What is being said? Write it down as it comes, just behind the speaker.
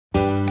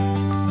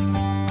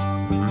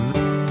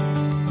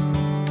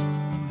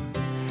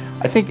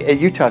I think at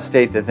Utah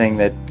State, the thing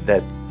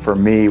that for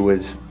me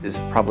is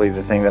probably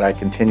the thing that I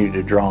continue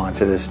to draw on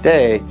to this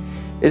day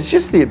is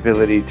just the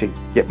ability to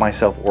get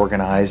myself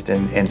organized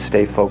and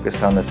stay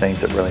focused on the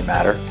things that really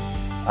matter.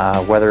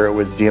 Whether it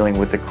was dealing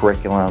with the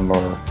curriculum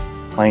or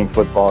playing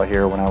football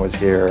here when I was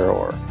here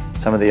or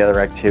some of the other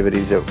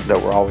activities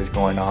that were always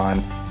going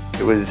on,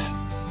 it was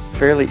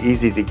fairly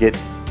easy to get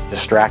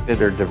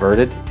distracted or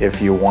diverted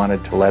if you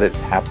wanted to let it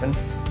happen.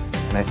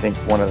 And I think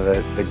one of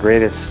the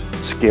greatest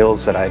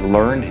skills that I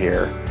learned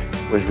here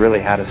was really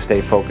how to stay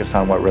focused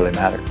on what really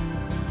mattered.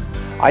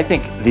 I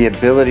think the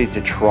ability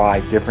to try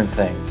different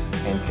things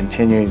and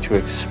continuing to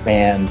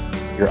expand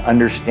your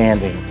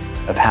understanding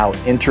of how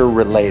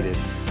interrelated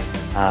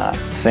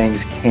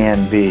things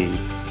can be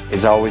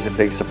is always a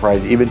big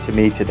surprise, even to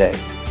me today.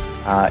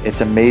 It's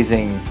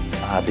amazing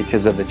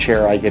because of the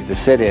chair I get to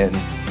sit in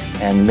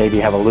and maybe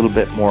have a little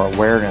bit more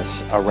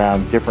awareness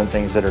around different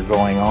things that are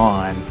going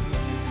on,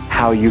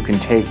 how you can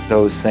take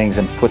those things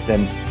and put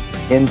them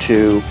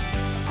into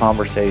a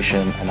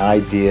conversation, an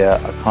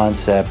idea, a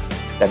concept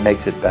that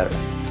makes it better.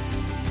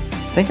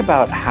 Think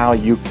about how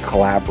you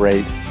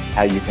collaborate,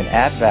 how you can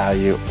add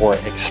value or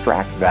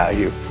extract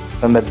value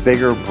from a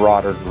bigger,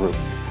 broader group,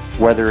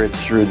 whether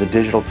it's through the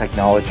digital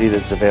technology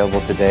that's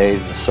available today,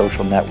 the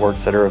social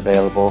networks that are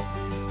available,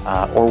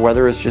 or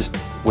whether it's just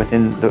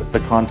within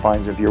the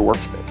confines of your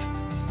workspace.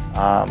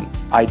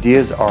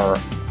 Ideas are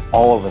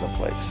all over the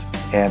place,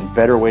 and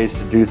better ways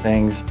to do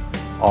things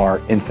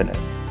are infinite.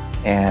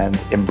 And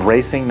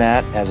embracing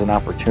that as an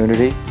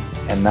opportunity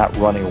and not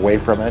running away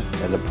from it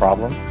as a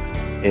problem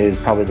is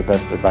probably the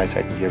best advice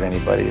I can give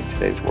anybody in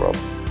today's world.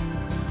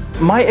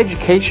 My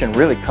education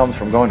really comes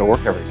from going to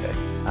work every day.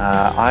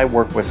 I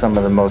work with some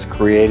of the most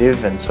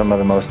creative and some of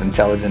the most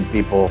intelligent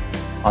people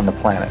on the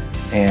planet,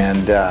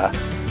 and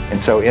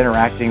so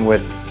interacting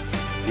with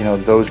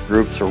those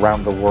groups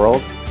around the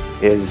world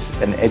is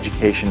an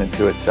education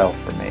into itself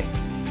for me.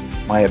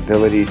 My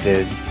ability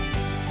to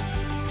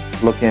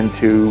look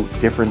into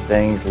different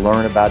things,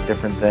 learn about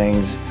different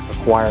things,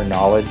 acquire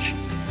knowledge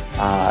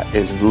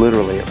is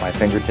literally at my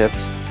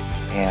fingertips,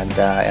 and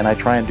I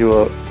try and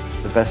do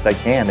the best I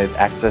can at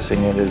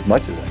accessing it as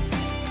much as I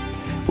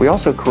can. We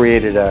also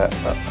created a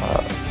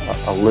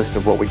list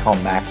of what we call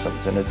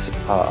maxims, and it's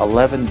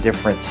 11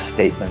 different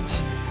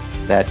statements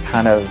that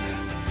kind of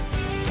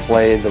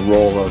play the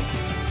role of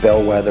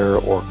bellwether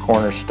or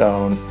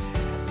cornerstone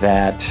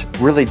that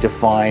really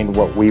define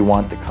what we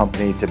want the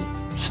company to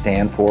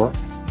stand for,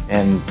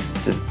 and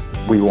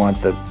we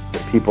want the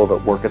people that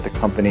work at the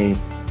company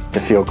to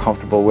feel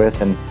comfortable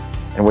with. And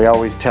we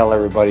always tell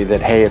everybody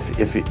that, hey,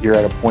 if you're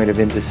at a point of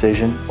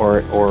indecision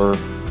or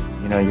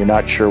you're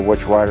not sure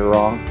which right or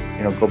wrong,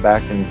 go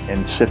back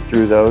and sift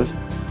through those,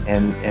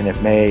 and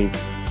it may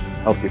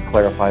help you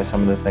clarify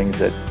some of the things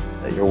that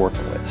you're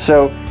working with.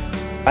 So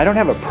I don't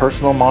have a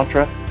personal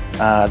mantra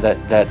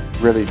that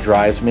really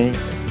drives me.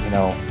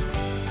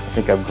 I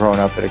think I've grown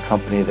up at a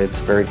company that's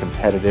very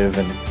competitive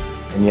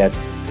and yet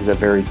is a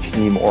very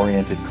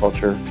team-oriented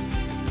culture,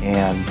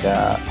 and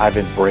I've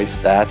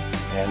embraced that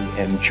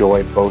and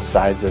enjoy both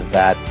sides of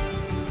that,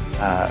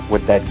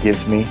 what that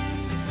gives me,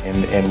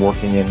 and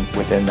working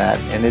within that.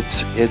 And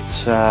it's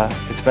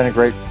been a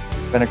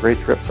great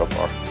trip so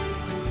far.